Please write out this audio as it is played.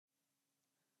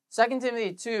2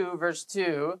 Timothy 2, verse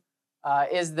 2,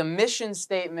 is the mission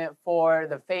statement for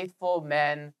the Faithful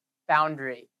Men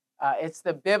Foundry. It's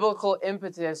the biblical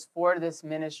impetus for this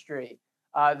ministry.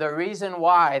 The reason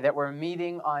why that we're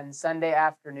meeting on Sunday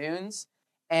afternoons.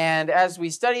 And as we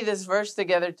study this verse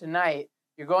together tonight,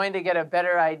 you're going to get a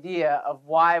better idea of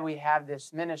why we have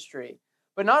this ministry.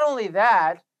 But not only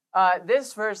that,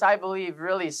 this verse, I believe,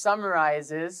 really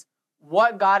summarizes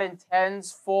what God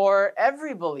intends for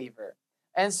every believer.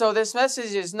 And so this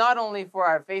message is not only for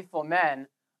our faithful men,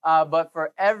 but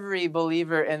for every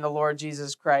believer in the Lord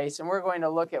Jesus Christ. And we're going to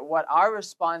look at what our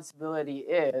responsibility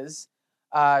is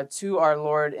to our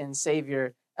Lord and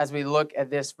Savior as we look at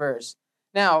this verse.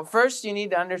 Now, first you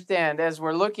need to understand, as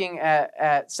we're looking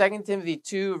at 2 Timothy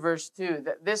 2, verse 2,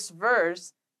 that this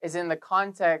verse is in the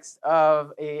context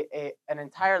of an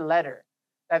entire letter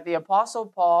that the Apostle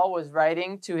Paul was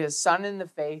writing to his son in the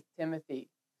faith, Timothy.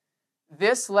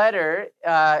 This letter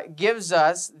gives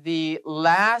us the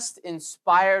last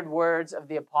inspired words of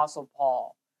the Apostle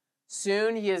Paul.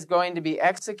 Soon he is going to be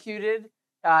executed.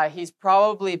 He's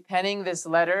probably penning this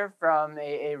letter from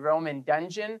a Roman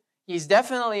dungeon. He's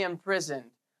definitely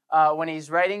imprisoned when he's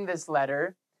writing this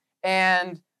letter.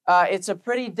 And it's a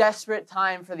pretty desperate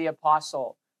time for the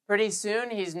apostle. Pretty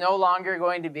soon he's no longer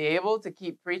going to be able to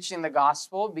keep preaching the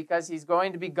gospel because he's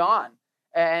going to be gone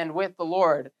and with the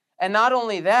Lord. And not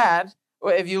only that,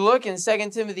 if you look in 2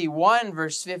 Timothy 1,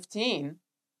 verse 15,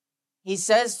 he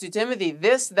says to Timothy,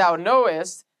 "This thou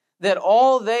knowest, that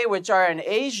all they which are in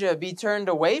Asia be turned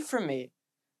away from me,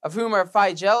 of whom are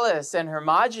Phygellus and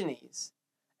Hermogenes."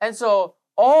 And so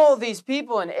all these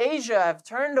people in Asia have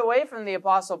turned away from the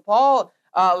Apostle Paul.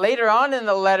 Later on in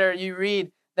the letter, you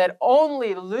read that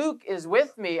only Luke is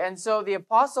with me. And so the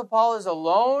Apostle Paul is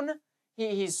alone.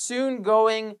 He's soon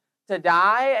going to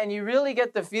die. And you really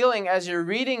get the feeling as you're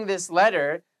reading this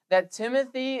letter that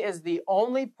Timothy is the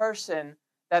only person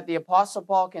that the Apostle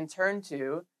Paul can turn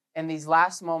to in these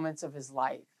last moments of his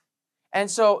life. And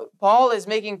so Paul is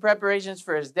making preparations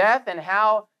for his death and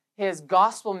how his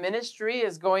gospel ministry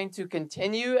is going to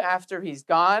continue after he's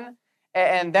gone.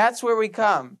 And that's where we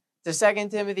come to 2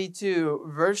 Timothy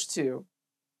 2, verse 2.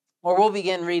 Or we'll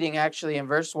begin reading actually in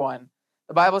verse 1.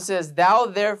 The Bible says, "Thou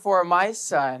therefore, my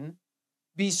son,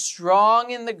 be strong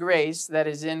in the grace that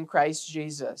is in Christ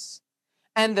Jesus.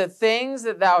 And the things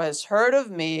that thou hast heard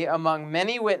of me among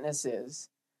many witnesses,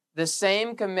 the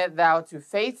same commit thou to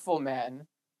faithful men,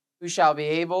 who shall be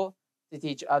able to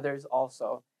teach others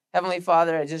also." Heavenly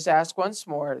Father, I just ask once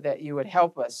more that you would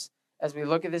help us as we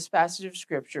look at this passage of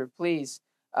Scripture. Please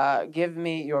give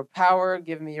me your power,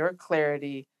 give me your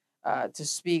clarity to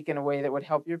speak in a way that would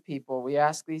help your people. We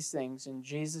ask these things in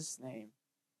Jesus' name.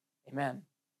 Amen.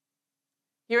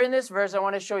 Here in this verse, I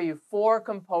want to show you 4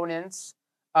 components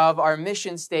of our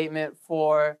mission statement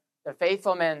for the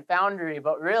Faithful Men Foundry,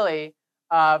 but really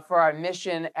for our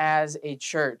mission as a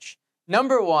church.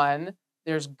 Number 1,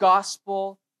 there's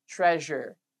gospel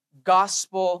treasure.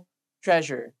 Gospel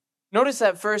treasure. Notice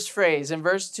that first phrase in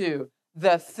verse 2.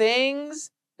 "The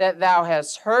things that thou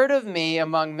hast heard of me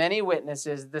among many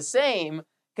witnesses, the same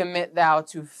commit thou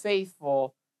to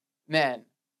faithful men."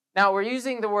 Now, we're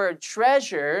using the word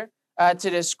treasure to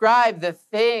describe the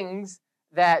things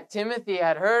that Timothy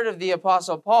had heard of the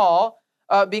Apostle Paul,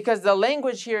 because the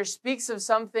language here speaks of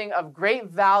something of great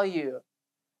value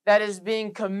that is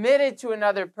being committed to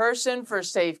another person for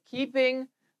safekeeping,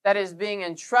 that is being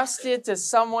entrusted to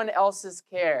someone else's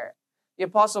care. The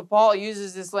Apostle Paul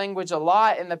uses this language a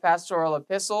lot in the pastoral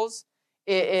epistles.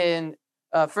 In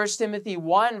 1 Timothy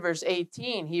 1, verse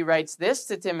 18, he writes this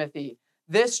to Timothy,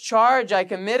 "This charge I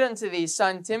commit unto thee,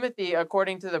 son Timothy,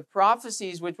 according to the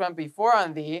prophecies which went before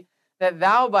on thee, that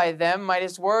thou by them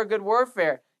mightest war a good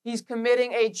warfare." He's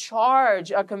committing a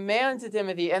charge, a command to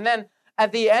Timothy. And then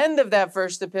at the end of that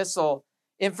first epistle,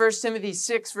 in 1 Timothy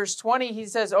 6, verse 20, he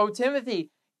says, "O Timothy,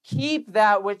 keep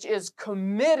that which is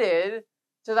committed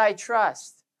to thy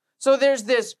trust." So there's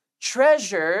this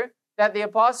treasure that the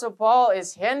Apostle Paul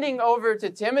is handing over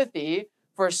to Timothy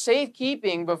for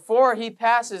safekeeping before he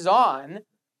passes on.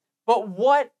 But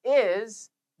what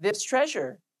is this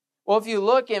treasure? Well, if you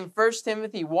look in 1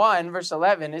 Timothy 1, verse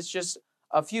 11, it's just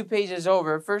a few pages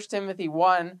over, 1 Timothy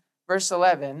 1, verse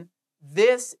 11,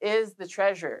 this is the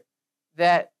treasure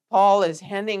that Paul is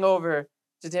handing over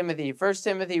to Timothy. 1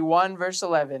 Timothy 1, verse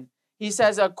 11. He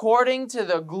says, "According to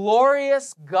the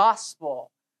glorious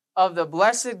gospel of the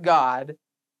blessed God,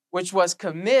 which was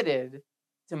committed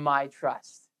to my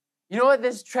trust." You know what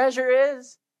this treasure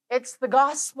is? It's the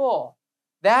gospel.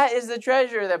 That is the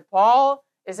treasure that Paul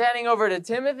is handing over to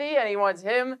Timothy, and he wants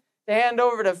him to hand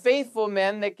over to faithful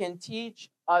men that can teach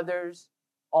others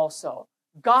also.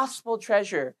 Gospel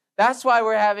treasure. That's why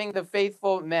we're having the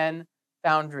Faithful Men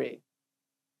Foundry.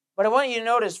 But I want you to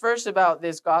notice first about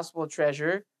this gospel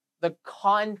treasure, the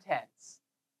contents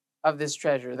of this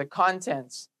treasure. The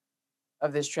contents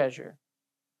of this treasure.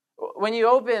 When you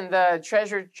open the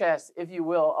treasure chest, if you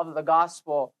will, of the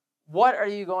gospel, what are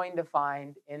you going to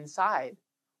find inside?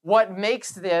 What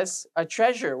makes this a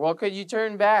treasure? Well, could you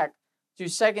turn back to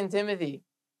 2 Timothy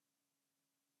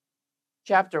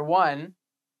chapter 1?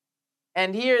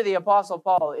 And here the Apostle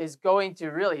Paul is going to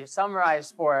really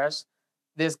summarize for us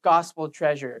this gospel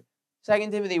treasure.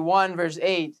 2 Timothy 1 verse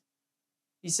 8,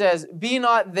 he says, "Be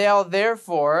not thou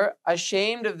therefore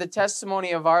ashamed of the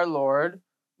testimony of our Lord,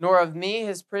 nor of me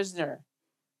his prisoner,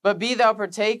 but be thou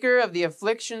partaker of the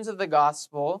afflictions of the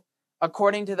gospel,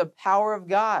 according to the power of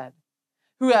God,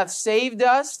 who hath saved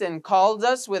us and called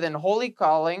us with an holy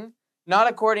calling, not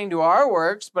according to our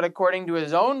works, but according to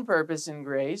his own purpose and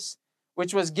grace,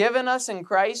 which was given us in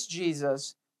Christ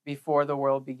Jesus before the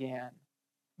world began,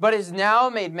 but is now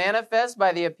made manifest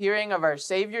by the appearing of our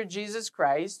Savior Jesus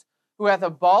Christ, who hath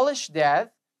abolished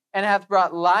death, and hath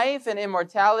brought life and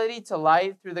immortality to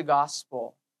light through the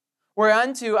gospel,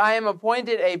 whereunto I am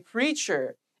appointed a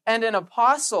preacher and an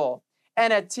apostle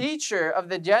and a teacher of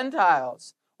the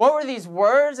Gentiles." What were these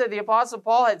words that the Apostle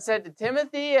Paul had said to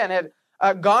Timothy and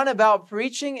had gone about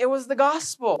preaching? It was the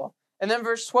gospel. And then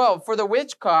verse 12, "For the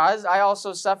which cause I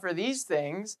also suffer these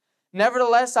things,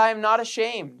 nevertheless I am not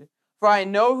ashamed. For I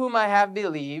know whom I have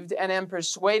believed, and am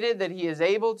persuaded that he is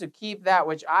able to keep that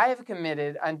which I have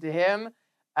committed unto him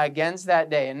against that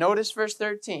day." And notice verse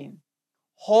 13,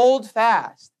 "Hold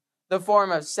fast the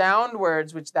form of sound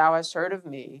words which thou hast heard of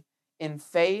me, in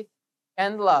faith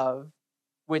and love,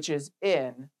 which is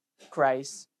in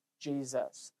Christ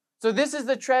Jesus." So this is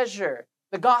the treasure,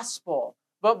 the gospel.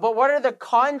 But what are the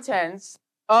contents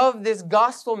of this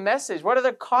gospel message? What are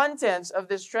the contents of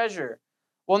this treasure?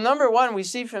 Well, number one, we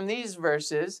see from these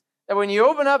verses that when you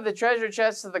open up the treasure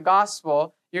chest of the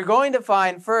gospel, you're going to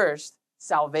find first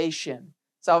salvation.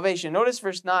 Salvation. Notice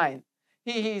verse 9.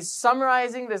 He's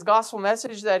summarizing this gospel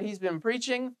message that he's been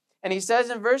preaching, and he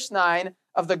says in verse 9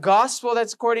 of the gospel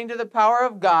that's according to the power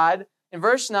of God, in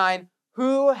verse 9,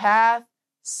 "Who hath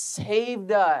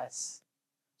saved us."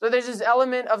 So there's this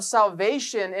element of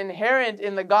salvation inherent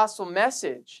in the gospel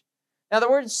message. Now the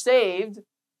word saved,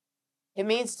 it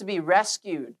means to be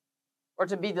rescued or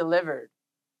to be delivered.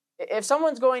 If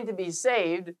someone's going to be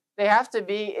saved, they have to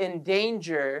be in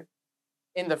danger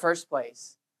in the first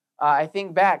place. I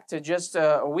think back to just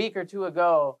a week or two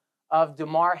ago of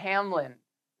Damar Hamlin,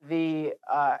 the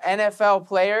NFL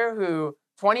player who,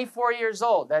 24 years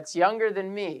old, that's younger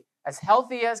than me, as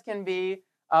healthy as can be,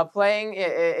 playing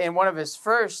in one of his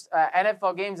first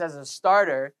NFL games as a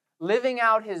starter, living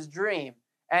out his dream.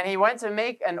 And he went to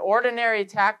make an ordinary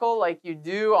tackle like you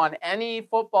do on any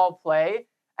football play,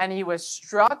 and he was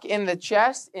struck in the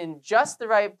chest in just the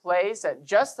right place at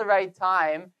just the right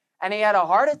time, and he had a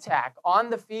heart attack on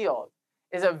the field.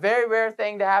 It's a very rare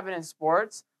thing to happen in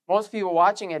sports. Most people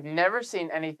watching had never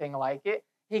seen anything like it.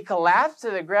 He collapsed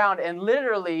to the ground, and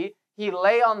literally, he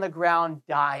lay on the ground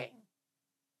dying.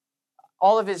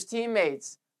 All of his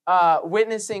teammates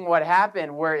witnessing what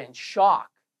happened were in shock.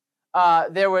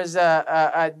 There was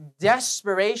a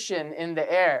desperation in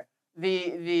the air.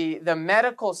 The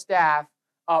medical staff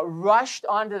rushed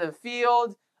onto the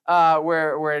field,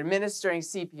 were administering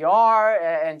CPR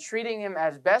and treating him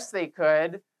as best they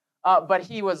could. But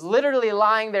he was literally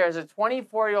lying there as a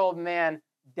 24-year-old man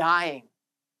dying.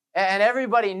 And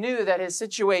everybody knew that his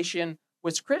situation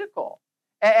was critical.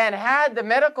 And had the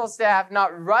medical staff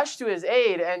not rushed to his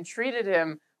aid and treated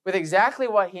him with exactly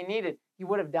what he needed, he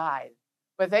would have died.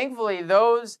 But thankfully,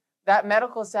 that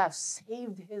medical staff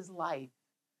saved his life.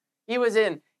 He was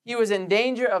in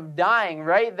danger of dying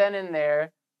right then and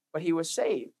there, but he was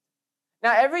saved.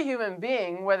 Now, every human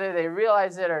being, whether they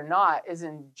realize it or not, is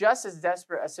in just as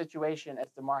desperate a situation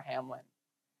as Damar Hamlin.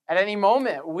 At any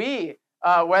moment,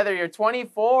 whether you're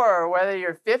 24 or whether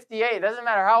you're 58, it doesn't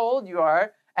matter how old you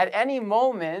are, at any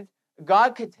moment,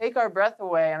 God could take our breath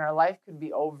away and our life could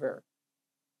be over.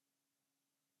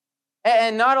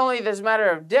 And not only this matter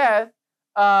of death,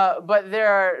 but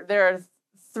there are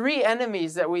three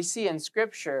enemies that we see in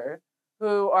Scripture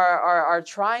who are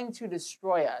trying to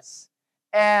destroy us.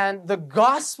 And the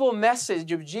gospel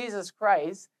message of Jesus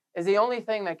Christ is the only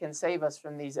thing that can save us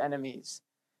from these enemies.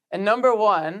 And number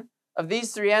one of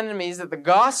these three enemies that the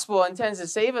gospel intends to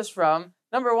save us from,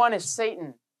 number one is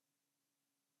Satan.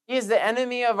 He is the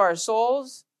enemy of our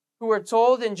souls, who we're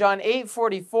told in John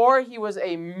 8:44, he was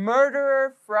a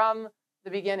murderer from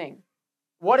the beginning.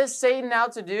 What is Satan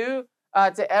out to do?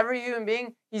 to every human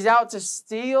being. He's out to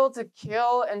steal, to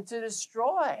kill, and to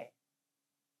destroy.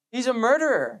 He's a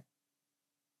murderer.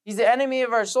 He's the enemy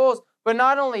of our souls. But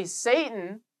not only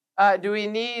Satan do we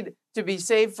need to be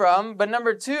saved from, but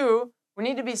number two, we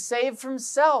need to be saved from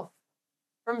self.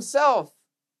 From self.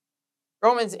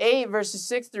 Romans 8, verses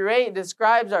 6 through 8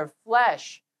 describes our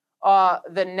flesh,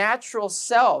 the natural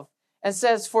self, and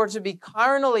says, "For to be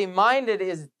carnally minded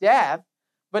is death,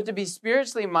 but to be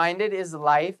spiritually minded is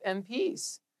life and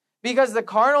peace. Because the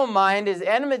carnal mind is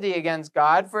enmity against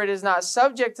God, for it is not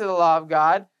subject to the law of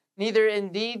God, neither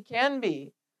indeed can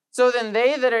be. So then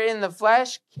they that are in the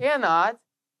flesh cannot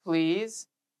please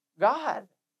God."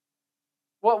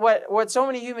 What so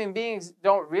many human beings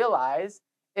don't realize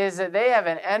is that they have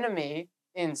an enemy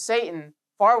in Satan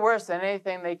far worse than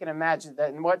anything they can imagine,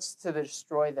 and what's to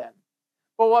destroy them.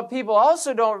 But what people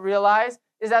also don't realize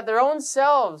is that their own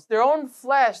selves, their own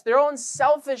flesh, their own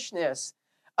selfishness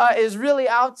is really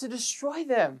out to destroy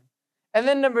them. And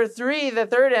then number three, the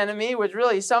third enemy, which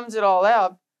really sums it all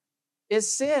up,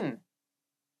 is sin.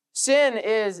 Sin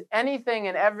is anything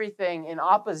and everything in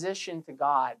opposition to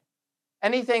God.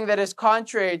 Anything that is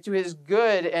contrary to his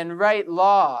good and right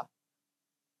law.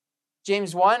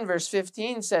 James 1 verse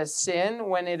 15 says, "Sin,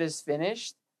 when it is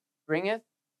finished, bringeth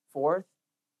forth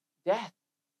death."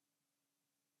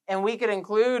 And we could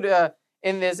include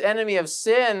in this enemy of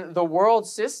sin the world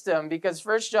system, because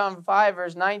 1 John 5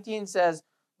 verse 19 says,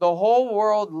 "The whole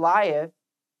world lieth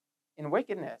in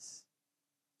wickedness."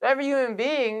 So every human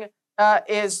being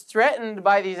is threatened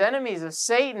by these enemies of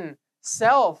Satan,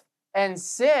 self, and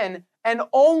sin, and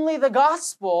only the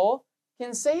gospel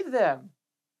can save them.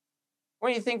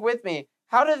 When you think with me,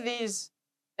 how do these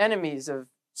enemies of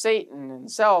Satan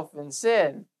and self and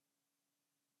sin,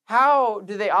 how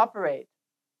do they operate?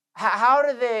 How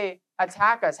do they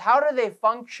attack us? How do they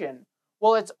function?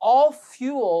 Well, it's all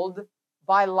fueled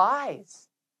by lies.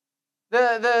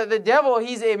 The devil,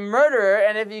 he's a murderer,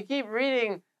 and if you keep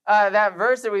reading that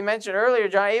verse that we mentioned earlier,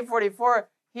 John 8:44,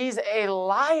 he's a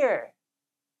liar.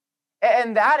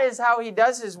 And that is how he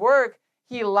does his work.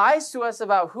 He lies to us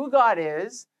about who God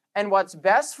is and what's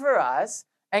best for us,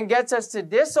 and gets us to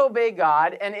disobey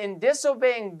God. And in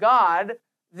disobeying God,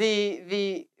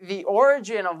 the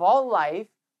origin of all life,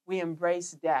 we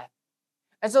embrace death.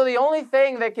 And so the only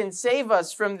thing that can save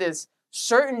us from this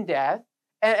certain death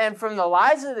and from the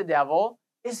lies of the devil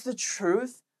is the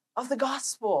truth of the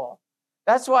gospel.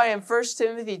 That's why in 1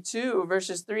 Timothy 2,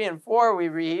 verses 3 and 4, we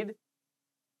read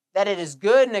that it is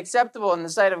good and acceptable in the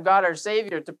sight of God our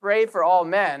Savior to pray for all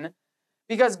men,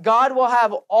 because God will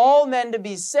have all men to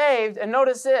be saved, and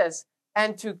notice this,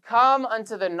 and to come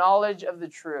unto the knowledge of the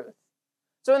truth.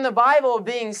 So in the Bible,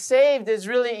 being saved is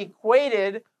really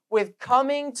equated with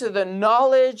coming to the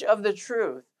knowledge of the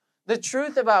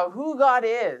truth about who God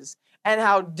is and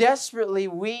how desperately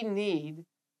we need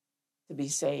to be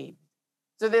saved.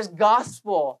 So this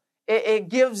gospel, it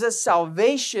gives us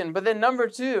salvation. But then number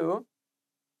two,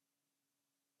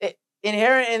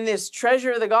 inherent in this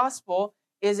treasure of the gospel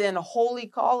is in holy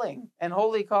calling and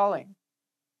holy calling.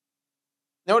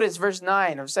 Notice verse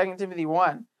 9 of 2 Timothy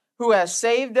 1, "Who has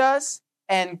saved us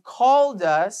and called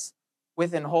us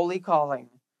with an holy calling,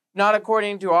 not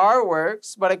according to our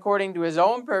works, but according to his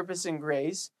own purpose and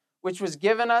grace, which was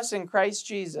given us in Christ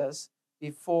Jesus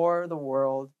before the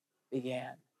world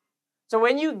began." So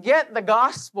when you get the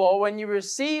gospel, when you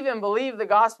receive and believe the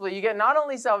gospel, you get not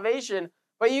only salvation,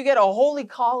 but you get a holy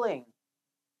calling.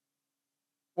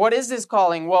 What is this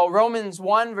calling? Well, Romans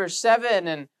 1 verse 7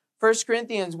 and 1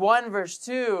 Corinthians 1 verse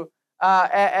 2,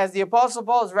 as the Apostle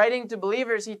Paul is writing to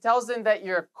believers, he tells them that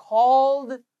you're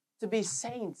called to be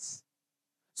saints.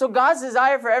 So God's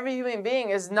desire for every human being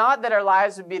is not that our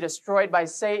lives would be destroyed by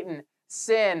Satan,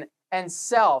 sin, and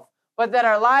self, but that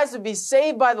our lives would be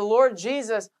saved by the Lord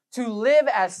Jesus to live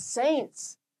as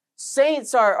saints.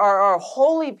 Saints are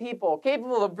holy people,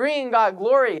 capable of bringing God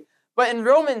glory. But in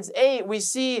Romans 8, we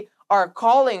see our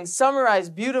calling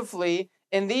summarized beautifully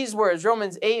in these words,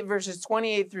 Romans 8, verses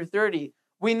 28 through 30.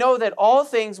 "We know that all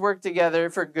things work together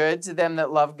for good to them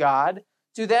that love God,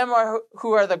 to them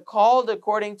who are the called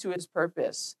according to his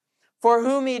purpose. For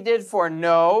whom he did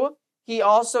foreknow, he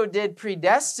also did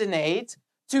predestinate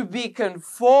to be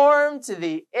conformed to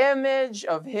the image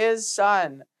of his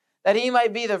Son, that he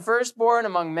might be the firstborn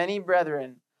among many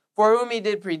brethren. For whom he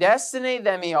did predestinate,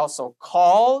 them he also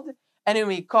called, and whom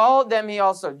he called, them he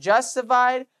also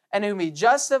justified, and whom he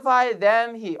justified,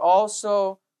 them he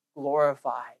also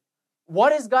glorified."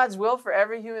 What is God's will for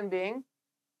every human being?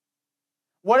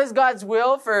 What is God's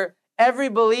will for every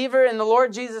believer in the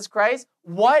Lord Jesus Christ?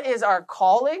 What is our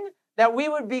calling? That we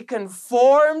would be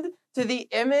conformed to the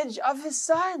image of his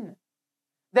Son.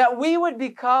 that we would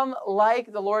become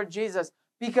like the Lord Jesus,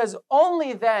 because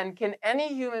only then can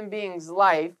any human being's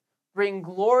life bring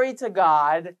glory to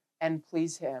God and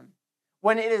please Him,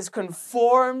 when it is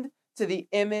conformed to the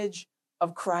image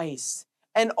of Christ.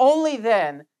 And only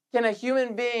then can a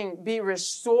human being be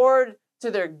restored to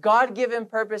their God-given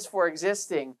purpose for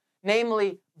existing,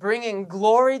 namely bringing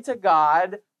glory to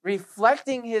God,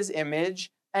 reflecting His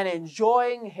image, and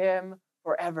enjoying Him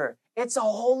forever. It's a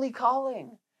holy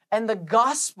calling, and the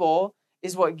gospel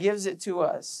is what gives it to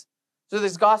us. So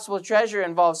this gospel treasure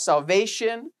involves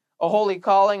salvation, a holy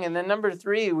calling, and then number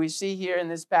 3, we see here in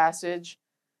this passage,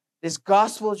 this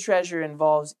gospel treasure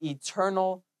involves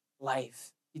eternal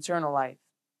life. Eternal life.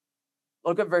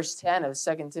 Look at verse 10 of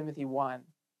 2 Timothy 1.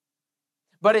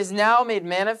 But is now made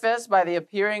manifest by the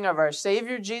appearing of our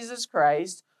Savior Jesus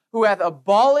Christ, who hath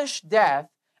abolished death,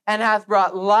 and hath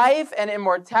brought life and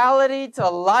immortality to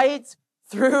light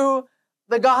through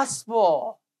the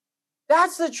gospel.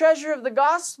 That's the treasure of the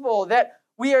gospel, that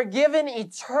we are given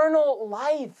eternal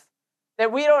life,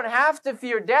 that we don't have to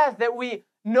fear death, that we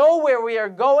know where we are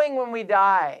going when we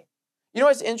die. You know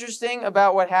what's interesting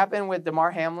about what happened with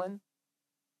Damar Hamlin?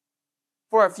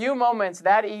 For a few moments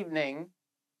that evening,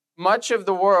 much of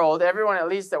the world, everyone at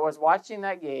least that was watching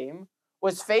that game,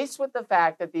 was faced with the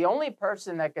fact that the only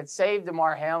person that could save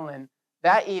Damar Hamlin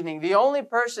that evening, the only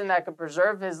person that could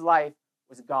preserve his life,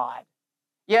 was God.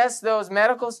 Yes, those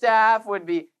medical staff would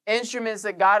be instruments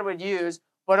that God would use,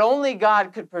 but only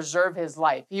God could preserve his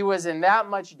life. He was in that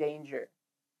much danger.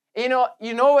 You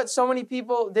know what so many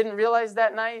people didn't realize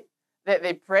that night? That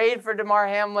they prayed for Damar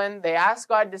Hamlin. They asked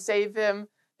God to save him.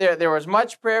 There was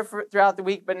much prayer throughout the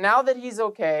week, but now that he's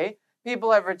okay,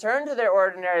 people have returned to their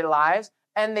ordinary lives,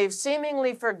 and they've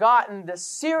seemingly forgotten the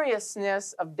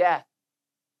seriousness of death.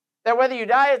 That whether you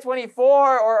die at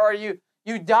 24 or you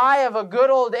die of a good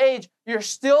old age, you're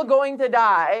still going to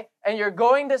die, and you're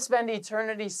going to spend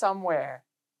eternity somewhere.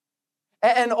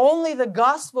 And only the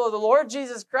gospel of the Lord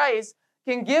Jesus Christ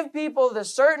can give people the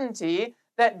certainty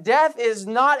that death is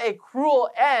not a cruel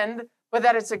end, but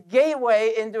that it's a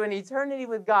gateway into an eternity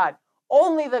with God.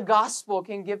 Only the gospel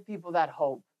can give people that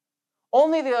hope.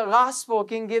 Only the gospel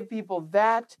can give people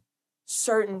that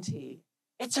certainty.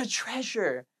 It's a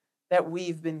treasure that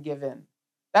we've been given.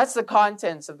 That's the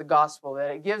contents of the gospel,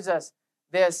 that it gives us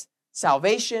this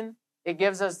salvation, it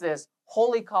gives us this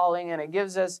holy calling, and it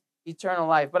gives us eternal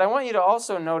life. But I want you to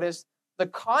also notice the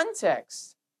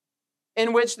context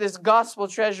in which this gospel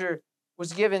treasure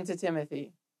was given to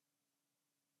Timothy.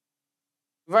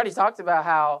 We've already talked about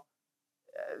how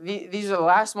these are the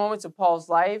last moments of Paul's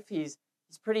life. He's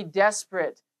pretty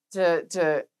desperate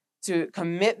to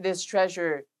commit this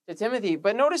treasure to Timothy.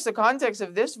 But notice the context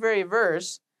of this very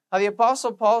verse, how the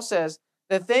Apostle Paul says,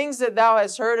 "The things that thou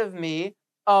hast heard of me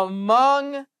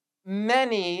among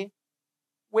many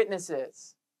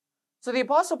witnesses." So the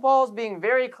Apostle Paul is being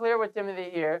very clear with Timothy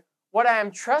here. What I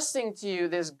am trusting to you,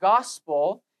 this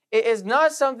gospel, it is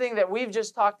not something that we've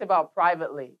just talked about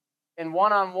privately in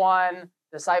one-on-one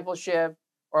discipleship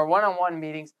or one-on-one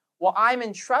meetings. What I'm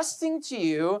entrusting to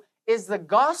you is the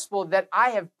gospel that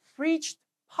I have preached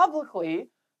publicly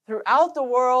throughout the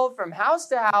world, from house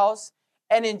to house,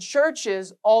 and in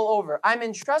churches all over. I'm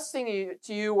entrusting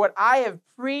to you what I have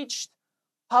preached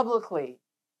publicly.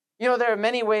 You know, there are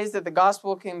many ways that the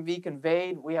gospel can be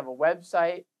conveyed. We have a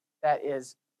website that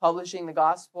is publishing the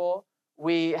gospel.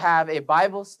 We have a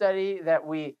Bible study that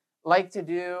we like to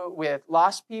do with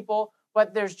lost people.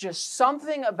 But there's just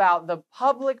something about the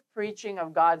public preaching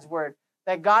of God's word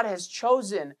that God has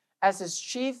chosen as his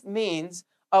chief means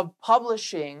of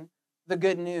publishing the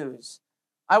good news.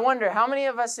 I wonder how many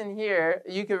of us in here,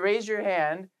 you could raise your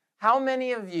hand, how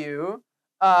many of you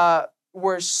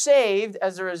were saved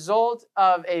as a result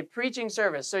of a preaching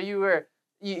service? So you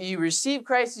received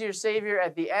Christ as your Savior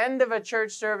at the end of a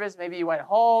church service, maybe you went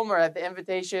home or at the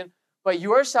invitation, but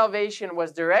your salvation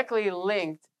was directly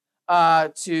linked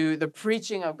to the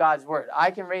preaching of God's word.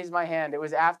 I can raise my hand. It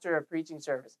was after a preaching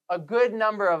service. A good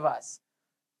number of us,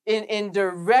 in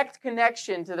direct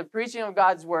connection to the preaching of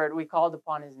God's word, we called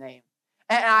upon his name.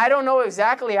 And I don't know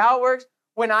exactly how it works.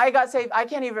 When I got saved, I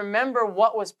can't even remember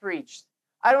what was preached.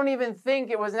 I don't even think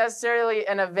it was necessarily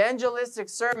an evangelistic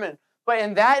sermon. But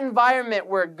in that environment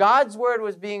where God's word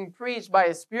was being preached by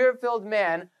a spirit-filled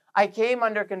man, I came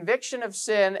under conviction of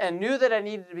sin and knew that I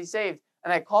needed to be saved.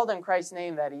 And I called on Christ's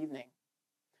name that evening.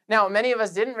 Now, many of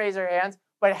us didn't raise our hands,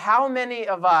 but how many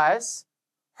of us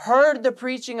heard the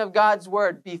preaching of God's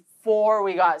word before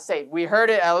we got saved? We heard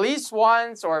it at least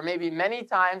once or maybe many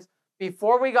times.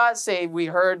 Before we got saved, we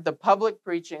heard the public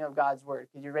preaching of God's word.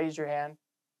 Could you raise your hand?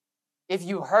 If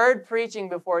you heard preaching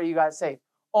before you got saved,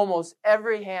 almost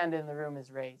every hand in the room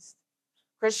is raised.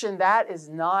 Christian, that is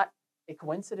not a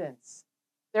coincidence.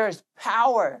 There is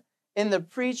power in the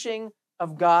preaching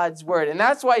of God's word. And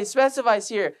that's why he specifies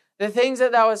here, the things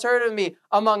that thou hast heard of me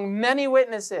among many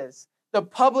witnesses, the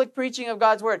public preaching of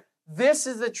God's word. This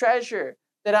is the treasure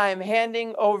that I am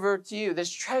handing over to you,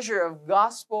 this treasure of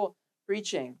gospel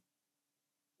preaching.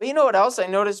 But you know what else I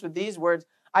noticed with these words?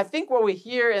 I think what we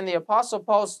hear in the Apostle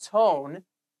Paul's tone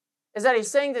is that he's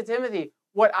saying to Timothy,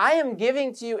 what I am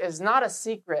giving to you is not a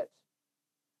secret.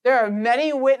 There are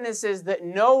many witnesses that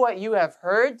know what you have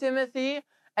heard, Timothy,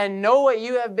 and know what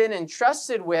you have been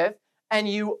entrusted with, and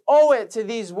you owe it to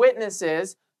these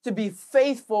witnesses to be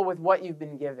faithful with what you've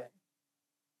been given.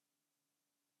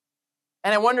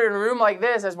 And I wonder in a room like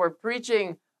this, as we're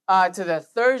preaching to the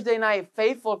Thursday night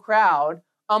faithful crowd,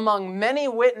 among many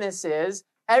witnesses,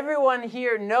 everyone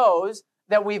here knows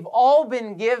that we've all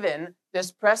been given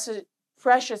this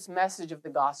precious message of the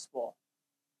gospel.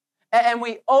 And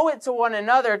we owe it to one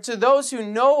another, to those who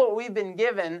know what we've been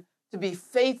given, to be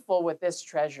faithful with this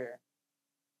treasure.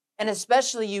 And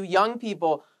especially you young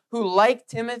people who, like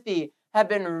Timothy, have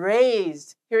been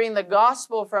raised hearing the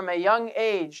gospel from a young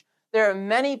age. There are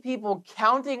many people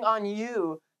counting on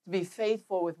you to be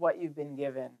faithful with what you've been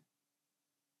given.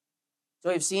 So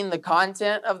we've seen the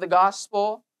content of the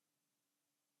gospel,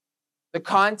 the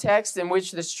context in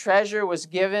which this treasure was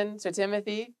given to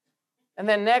Timothy. And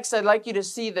then next, I'd like you to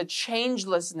see the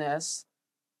changelessness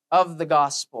of the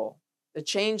gospel. The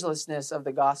changelessness of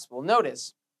the gospel.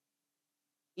 Notice,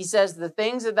 he says, the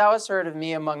things that thou hast heard of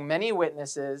me among many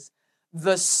witnesses,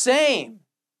 the same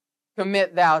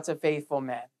commit thou to faithful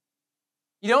men.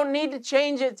 You don't need to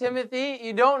change it, Timothy.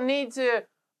 You don't need to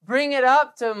bring it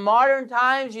up to modern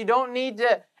times. You don't need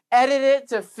to edit it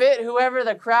to fit whoever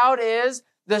the crowd is.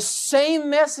 The same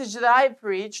message that I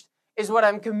preached is what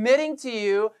I'm committing to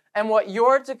you and what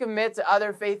you're to commit to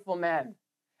other faithful men.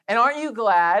 And aren't you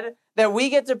glad that we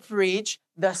get to preach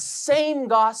the same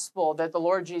gospel that the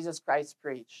Lord Jesus Christ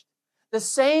preached? The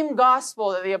same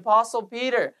gospel that the Apostle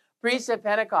Peter preached at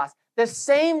Pentecost. The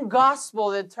same gospel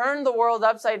that turned the world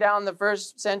upside down in the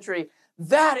first century.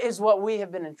 That is what we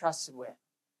have been entrusted with.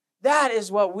 That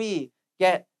is what we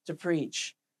get to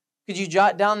preach. Could you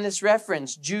jot down this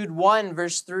reference? Jude 1,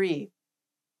 verse 3.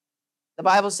 The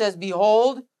Bible says,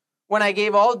 behold, when I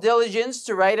gave all diligence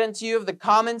to write unto you of the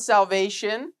common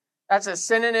salvation, that's a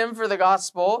synonym for the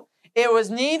gospel, it was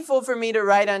needful for me to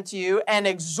write unto you and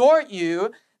exhort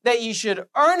you that ye should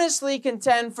earnestly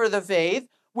contend for the faith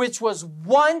which was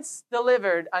once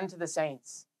delivered unto the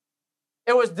saints.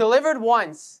 It was delivered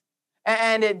once,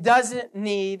 and it doesn't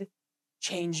need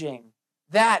changing.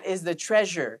 That is the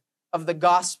treasure of the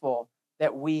gospel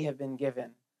that we have been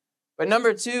given. But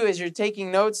number two, as you're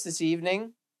taking notes this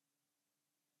evening,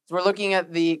 so we're looking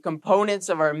at the components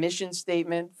of our mission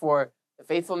statement for the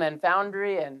Faithful Men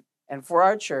Foundry and for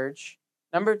our church.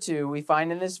 Number two, we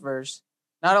find in this verse,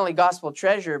 not only gospel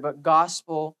treasure, but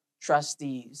gospel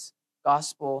trustees.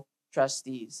 Gospel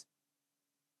trustees.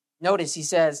 Notice he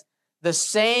says, the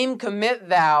same commit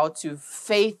thou to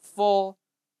faithful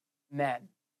men.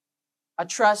 A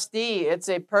trustee, it's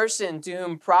a person to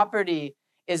whom property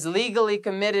is legally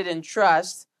committed in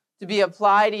trust to be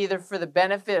applied either for the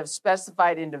benefit of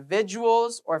specified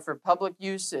individuals or for public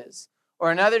uses.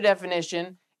 Or another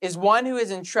definition is one who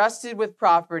is entrusted with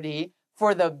property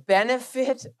for the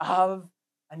benefit of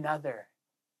another.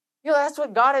 You know, that's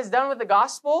what God has done with the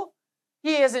gospel.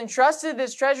 He has entrusted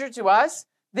this treasure to us,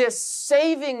 this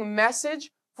saving message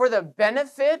for the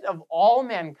benefit of all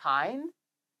mankind.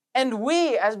 And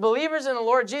we, as believers in the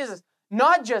Lord Jesus,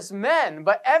 not just men,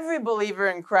 but every believer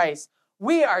in Christ,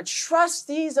 we are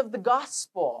trustees of the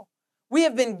gospel. We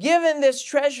have been given this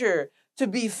treasure to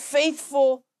be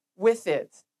faithful with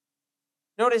it.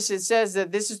 Notice it says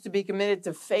that this is to be committed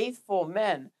to faithful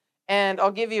men. And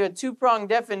I'll give you a two-pronged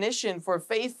definition for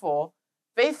faithful.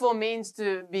 Faithful means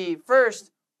to be,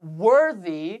 first,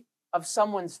 worthy of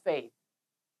someone's faith.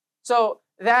 So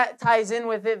that ties in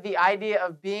with it the idea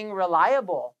of being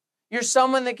reliable. You're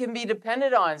someone that can be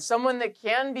depended on, someone that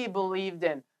can be believed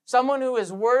in, someone who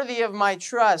is worthy of my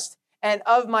trust and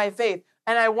of my faith.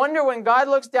 And I wonder when God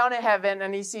looks down at heaven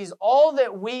and he sees all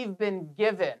that we've been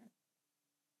given,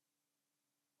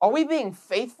 are we being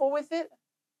faithful with it?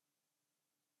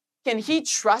 Can he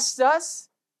trust us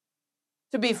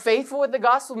to be faithful with the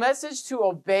gospel message, to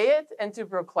obey it and to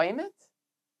proclaim it?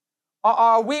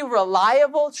 Are we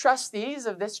reliable trustees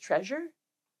of this treasure?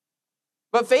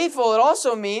 But faithful, it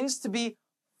also means to be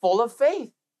full of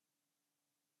faith.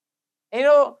 And you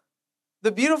know,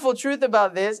 the beautiful truth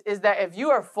about this is that if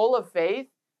you are full of faith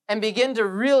and begin to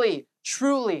really,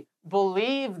 truly,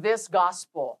 believe this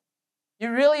gospel.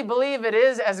 You really believe it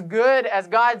is as good as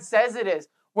God says it is.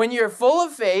 When you're full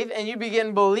of faith and you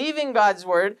begin believing God's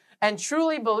word and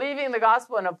truly believing the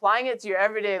gospel and applying it to your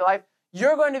everyday life,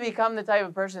 you're going to become the type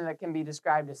of person that can be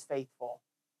described as faithful.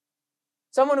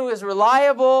 Someone who is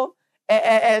reliable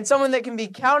and someone that can be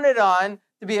counted on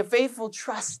to be a faithful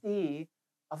trustee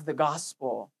of the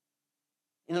gospel.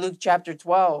 In Luke chapter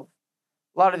 12,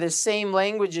 a lot of the same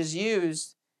language is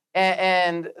used,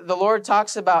 and the Lord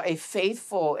talks about a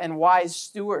faithful and wise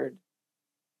steward.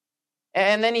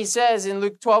 And then he says in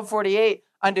Luke 12:48,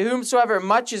 unto whomsoever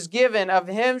much is given, of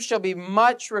him shall be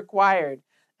much required.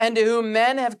 And to whom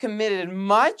men have committed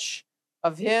much,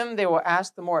 of him they will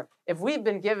ask the more. If we've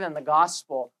been given the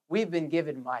gospel, we've been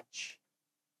given much.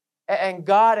 And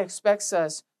God expects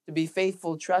us to be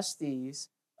faithful trustees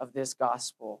of this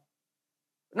gospel.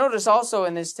 Notice also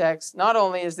in this text, not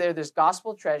only is there this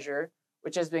gospel treasure,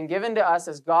 which has been given to us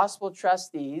as gospel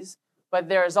trustees, but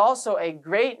there is also a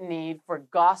great need for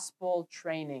gospel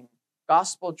training.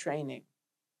 Gospel training.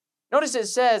 Notice it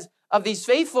says, of these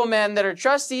faithful men that are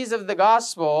trustees of the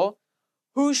gospel,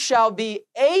 who shall be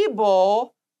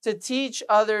able to teach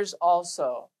others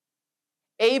also.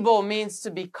 Able means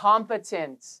to be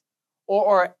competent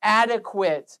or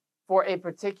adequate for a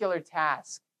particular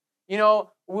task. You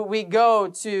know, we go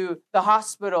to the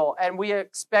hospital and we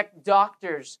expect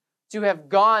doctors to have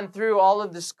gone through all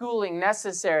of the schooling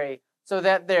necessary so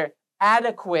that they're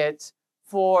adequate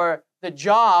for the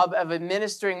job of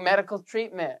administering medical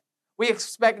treatment. We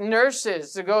expect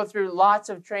nurses to go through lots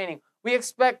of training. We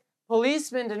expect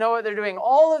policemen to know what they're doing.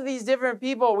 All of these different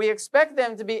people, we expect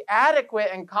them to be adequate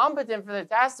and competent for the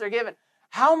tasks they're given.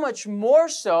 How much more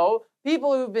so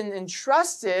people who've been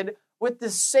entrusted with the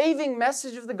saving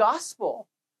message of the gospel?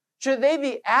 Should they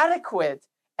be adequate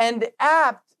and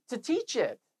apt to teach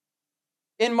it?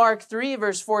 In Mark 3,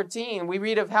 verse 14, we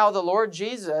read of how the Lord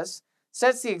Jesus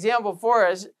sets the example for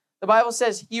us. The Bible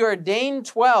says, he ordained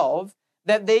 12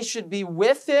 that they should be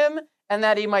with him and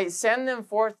that he might send them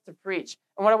forth to preach.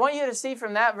 And what I want you to see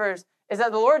from that verse is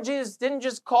that the Lord Jesus didn't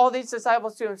just call these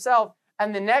disciples to himself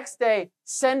and the next day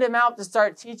send them out to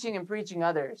start teaching and preaching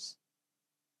others.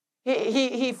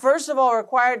 He first of all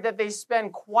required that they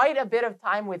spend quite a bit of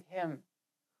time with him,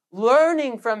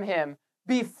 learning from him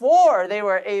before they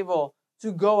were able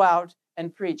to go out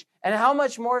and preach. And how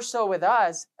much more so with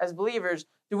us as believers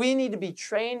do we need to be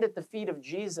trained at the feet of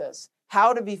Jesus,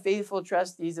 how to be faithful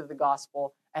trustees of the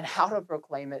gospel and how to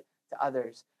proclaim it to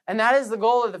others. And that is the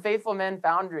goal of the Faithful Men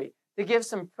Foundry, to give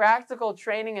some practical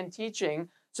training and teaching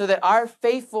so that our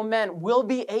faithful men will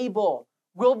be able,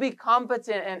 will be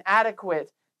competent and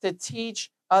adequate to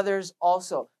teach others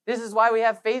also. This is why we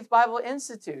have Faith Bible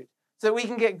Institute, so that we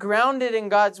can get grounded in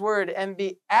God's word and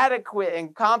be adequate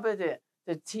and competent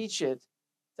to teach it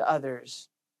to others.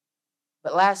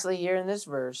 But lastly, here in this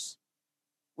verse,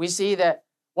 we see that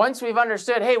once we've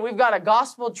understood, hey, we've got a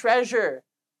gospel treasure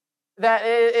that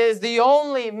is the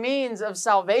only means of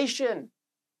salvation.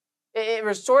 It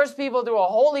restores people to a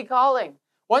holy calling.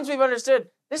 Once we've understood,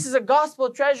 this is a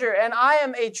gospel treasure and I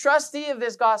am a trustee of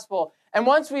this gospel. And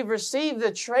once we've received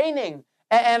the training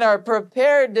and are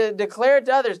prepared to declare it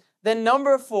to others, then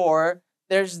number 4,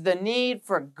 there's the need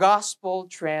for gospel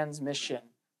transmission.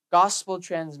 Gospel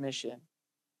transmission.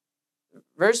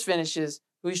 Verse finishes,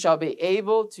 who shall be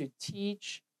able to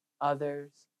teach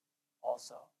others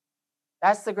also.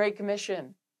 That's the Great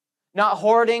Commission. Not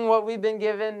hoarding what we've been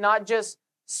given, not just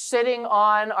sitting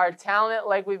on our talent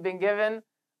like we've been given,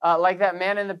 like that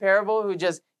man in the parable who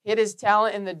just hid his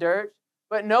talent in the dirt.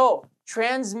 But no,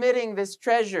 transmitting this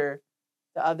treasure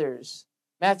to others.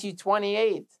 Matthew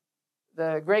 28,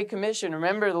 the Great Commission.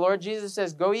 Remember, the Lord Jesus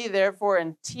says, go ye therefore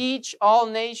and teach all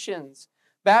nations,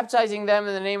 baptizing them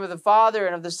in the name of the Father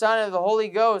and of the Son and of the Holy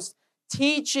Ghost,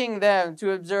 teaching them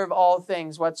to observe all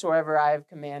things whatsoever I have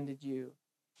commanded you.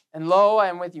 And lo, I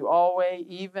am with you always,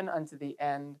 even unto the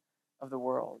end of the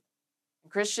world.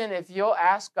 Christian, if you'll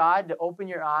ask God to open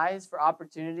your eyes for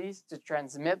opportunities to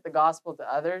transmit the gospel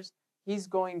to others, he's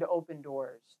going to open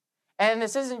doors. And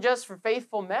this isn't just for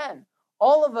faithful men.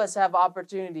 All of us have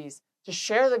opportunities to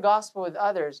share the gospel with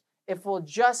others if we'll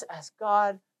just ask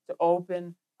God to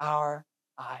open our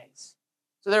eyes.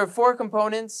 So there are 4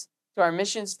 components to our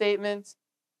mission statement.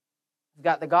 We've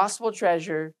got the gospel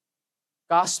treasure,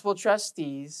 gospel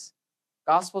trustees,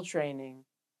 gospel training,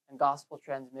 and gospel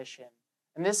transmission.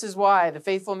 And this is why the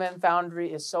Faithful Men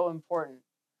Foundry is so important.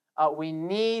 We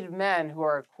need men who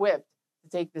are equipped to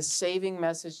take the saving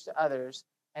message to others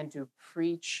and to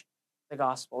preach the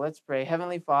gospel. Let's pray.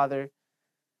 Heavenly Father,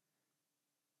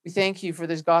 we thank you for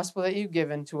this gospel that you've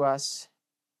given to us.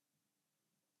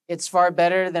 It's far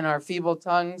better than our feeble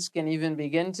tongues can even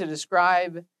begin to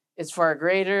describe. It's far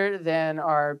greater than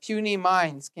our puny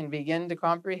minds can begin to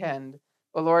comprehend.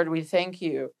 But Lord, we thank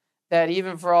you that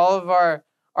even for all of our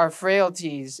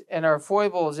frailties and our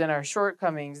foibles and our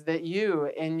shortcomings, that you,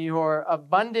 in your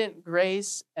abundant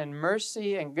grace and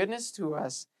mercy and goodness to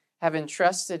us, have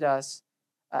entrusted us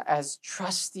as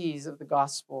trustees of the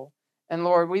gospel. And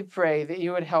Lord, we pray that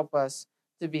you would help us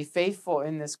to be faithful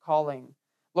in this calling.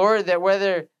 Lord, that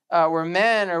whether we're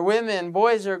men or women,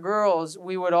 boys or girls,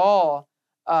 we would all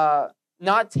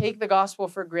not take the gospel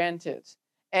for granted.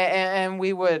 And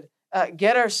we would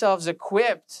get ourselves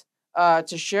equipped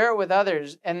to share it with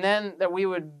others. And then that we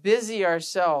would busy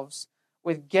ourselves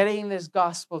with getting this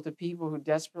gospel to people who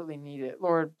desperately need it.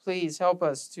 Lord, please help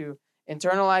us to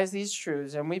internalize these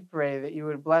truths. And we pray that you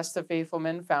would bless the Faithful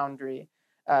Men Foundry,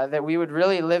 that we would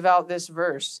really live out this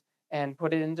verse and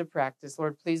put it into practice.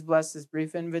 Lord, please bless this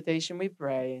brief invitation, we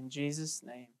pray, in Jesus'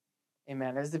 name.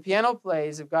 Amen. As the piano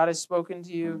plays, if God has spoken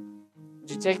to you,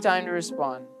 would you take time to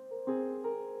respond?